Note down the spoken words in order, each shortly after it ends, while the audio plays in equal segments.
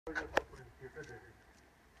88,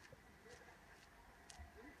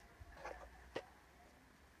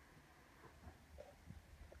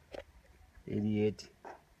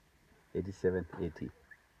 87, 80.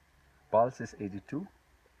 Pulse is 82.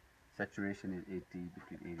 Saturation is 80,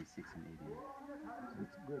 between 86 and 88. So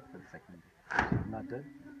it's good for the second day. Not good?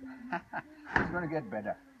 It's going to get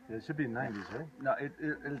better. It should be 90s, right? No,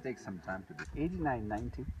 it'll take some time to do. 89,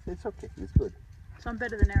 90. So it's okay. It's good. So I'm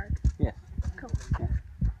better than Erik? Yes. Cool. Yeah.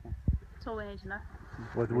 That's all we need to know.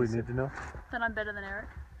 What do we need to know? That I'm better than Erik.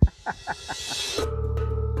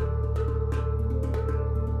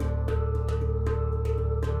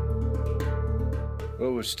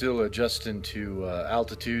 Well, we're still adjusting to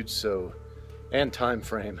altitude, and time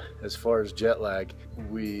frame as far as jet lag.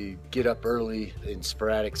 We get up early in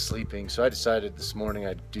sporadic sleeping, so I decided this morning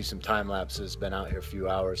I'd do some time lapses. Been out here a few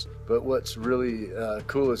hours, but what's really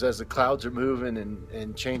cool is as the clouds are moving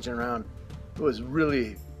and changing around, it was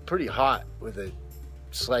really pretty hot with a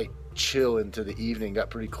slight chill into the evening. Got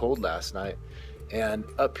pretty cold last night, and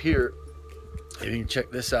up here, if you can check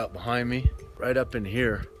this out behind me, right up in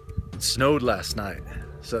here, it snowed last night.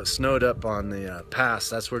 So it snowed up on the pass.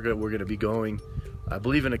 That's where we're gonna be going, I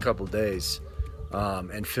believe, in a couple days,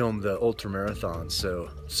 and film the ultra marathon. So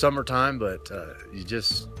summertime, but you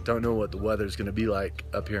just don't know what the weather's gonna be like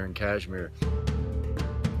up here in Kashmir.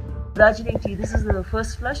 Darjeeling tea, this is the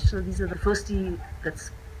first flush, so these are the first tea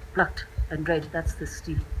that's plucked and dried. That's this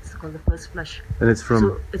tea. It's called the first flush. And it's from?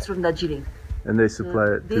 So it's from Darjeeling. And they supply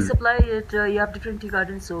it? They supply it, you have different tea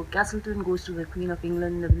gardens. So Castleton goes to the Queen of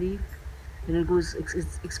England, I believe. And it goes,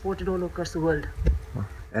 it's exported all across the world.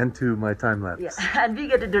 And to my time lapse. Yeah, and we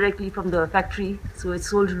get it directly from the factory. So it's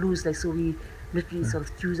sold loose, like, so we literally sort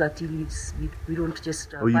of choose our tea leaves. We don't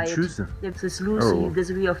just oh, you buy choose it. them? Yeah, so it's loose, so there's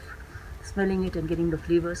a way of smelling it and getting the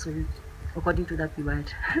flavor. So according to that, we buy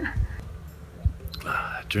it.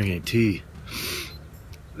 Drinking tea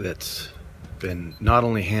that's been not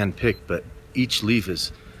only hand-picked, but each leaf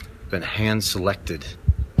has been hand-selected,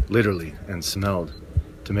 literally, and smelled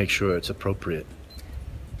to make sure it's appropriate.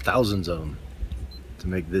 Thousands of them to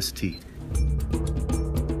make this tea.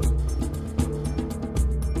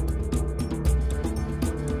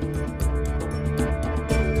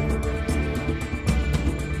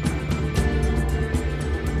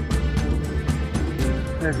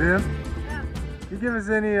 Hey, man. Yeah. You give us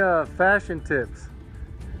any fashion tips?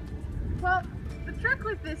 Well, the trick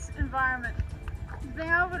with this environment is being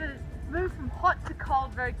able to move from hot to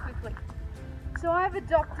cold very quickly. So I've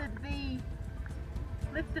adopted the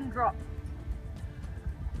lift and drop.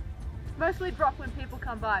 Mostly drop when people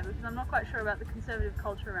come by, because I'm not quite sure about the conservative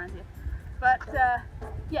culture around here. But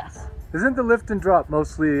yes. Isn't the lift and drop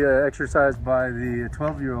mostly exercised by the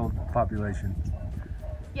 12-year-old population?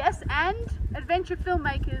 Yes, and adventure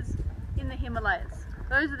filmmakers in the Himalayas.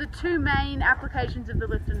 Those are the two main applications of the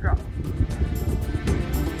lift and drop.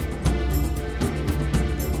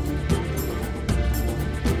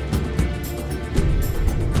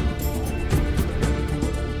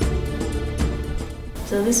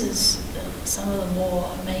 So this is some of the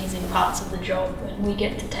more amazing parts of the job, and we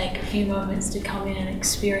get to take a few moments to come in and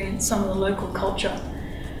experience some of the local culture.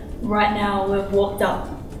 Right now we've walked up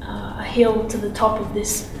a hill to the top of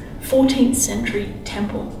this 14th century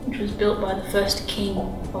temple, which was built by the first king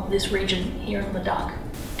of this region here in Ladakh.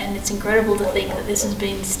 And it's incredible to think that this has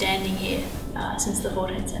been standing here since the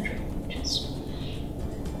 14th century, which is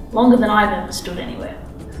longer than I've ever stood anywhere.